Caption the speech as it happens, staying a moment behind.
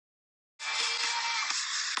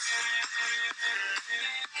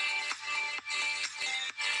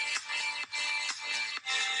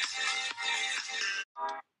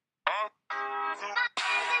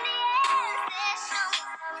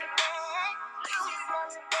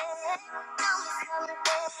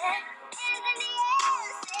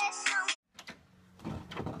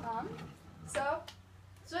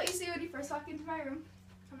So what you see when you first walk into my room.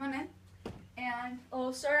 Come on in, and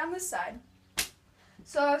we'll start on this side.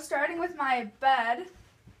 So starting with my bed,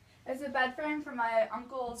 it's a bed frame from my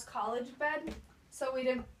uncle's college bed, so we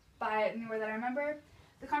didn't buy it anywhere that I remember.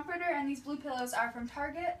 The comforter and these blue pillows are from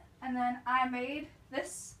Target, and then I made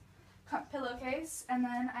this pillowcase, and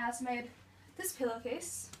then I also made this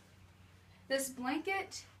pillowcase. This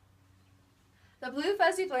blanket, the blue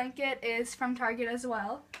fuzzy blanket, is from Target as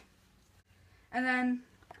well. And then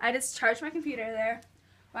I just charge my computer there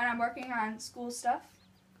when I'm working on school stuff.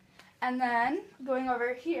 And then going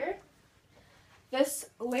over here, this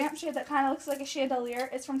lampshade that kind of looks like a chandelier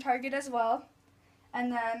is from Target as well.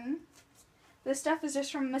 And then this stuff is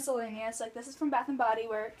just from miscellaneous, like this is from Bath & Body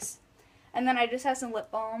Works. And then I just have some lip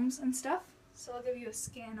balms and stuff, so I'll give you a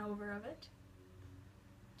scan over of it.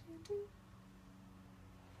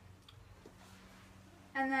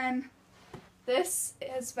 And then this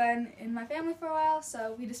has been in my family for a while,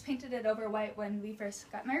 so we just painted it over white when we first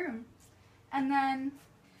got my room. And then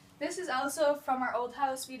this is also from our old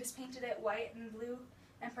house. We just painted it white and blue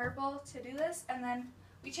and purple to do this. And then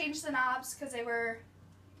we changed the knobs because they were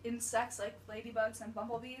insects like ladybugs and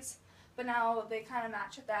bumblebees. But now they kind of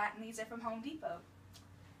match with that, and these are from Home Depot.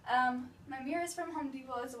 My mirror is from Home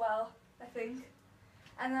Depot as well, I think.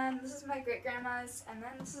 And then this is my great-grandma's, and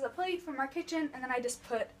then this is a plate from our kitchen, and then I just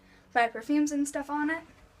put my perfumes and stuff on it.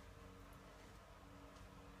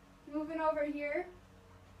 Moving over here,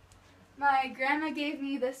 my grandma gave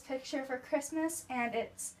me this picture for Christmas, and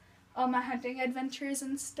it's all my hunting adventures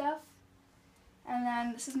and stuff. And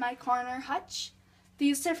then this is my corner hutch.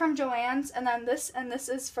 These are from Joann's, and then this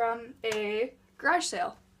is from a garage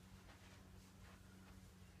sale.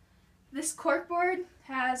 This corkboard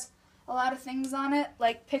has a lot of things on it,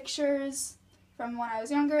 like pictures from when I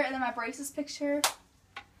was younger, and then my braces picture,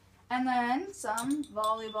 and then some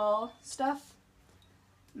volleyball stuff,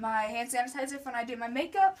 my hand sanitizer for when I do my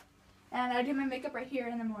makeup, and I do my makeup right here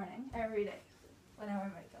in the morning, every day, when I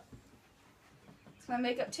wear makeup. It's my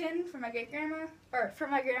makeup tin for my great-grandma, or for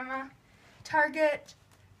my grandma. Target,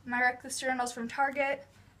 my Wreck This Journals from Target.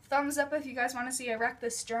 Thumbs up if you guys want to see a Wreck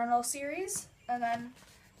This Journal series, and then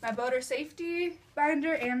my boater safety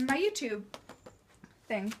binder, and my YouTube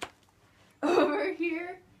thing. Over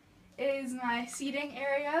here is my seating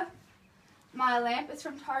area. My lamp is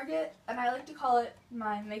from Target, and I like to call it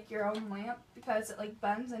my make your own lamp because it like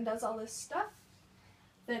bends and does all this stuff.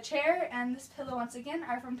 The chair and this pillow once again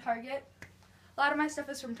are from Target. A lot of my stuff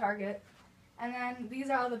is from Target. And then these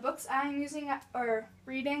are all the books I'm using or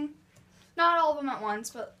reading. Not all of them at once,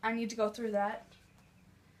 but I need to go through that.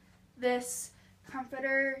 This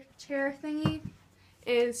comforter chair thingy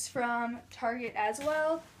is from Target as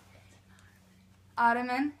well.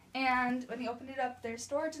 Ottoman. And when you open it up, there's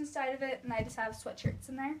storage inside of it, and I just have sweatshirts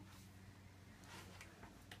in there.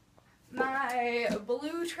 My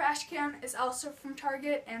blue trash can is also from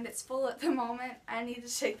Target, and it's full at the moment. I need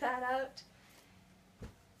to take that out.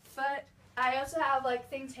 But I also have like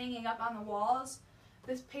things hanging up on the walls.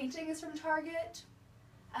 This painting is from Target,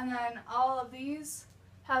 and then all of these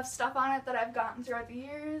have stuff on it that I've gotten throughout the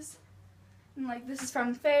years. And like this is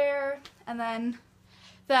from Fair, and then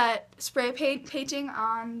that spray paint painting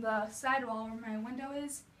on the sidewall where my window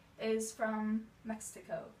is from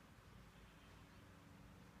Mexico.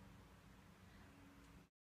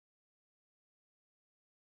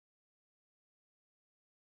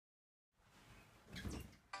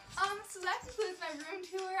 So that concludes my room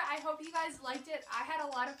tour. I hope you guys liked it. I had a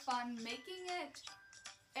lot of fun making it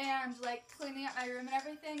and like cleaning up my room and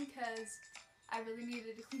everything because I really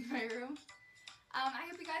needed to clean my room. I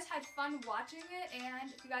hope you guys had fun watching it,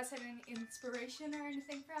 and if you guys had any inspiration or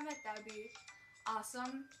anything from it, that would be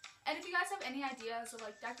awesome. And if you guys have any ideas of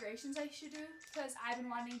like decorations I should do, because I've been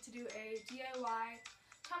wanting to do a DIY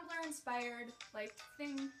Tumblr inspired like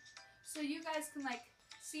thing, so you guys can like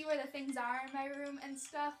see where the things are in my room and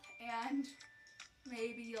stuff, and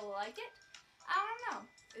maybe you'll like it. I don't know.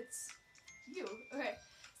 It's you. Okay,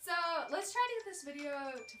 so let's try to get this video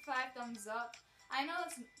to 5 thumbs up. I know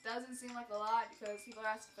this doesn't seem like a lot because people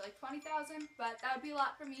are asking for like 20,000, but that would be a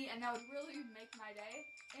lot for me, and that would really make my day.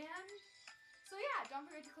 And so yeah, don't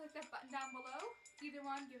forget to click that button down below. Either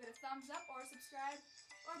one, give it a thumbs up or subscribe,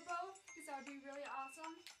 or both, because that would be really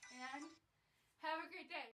awesome. And have a great day.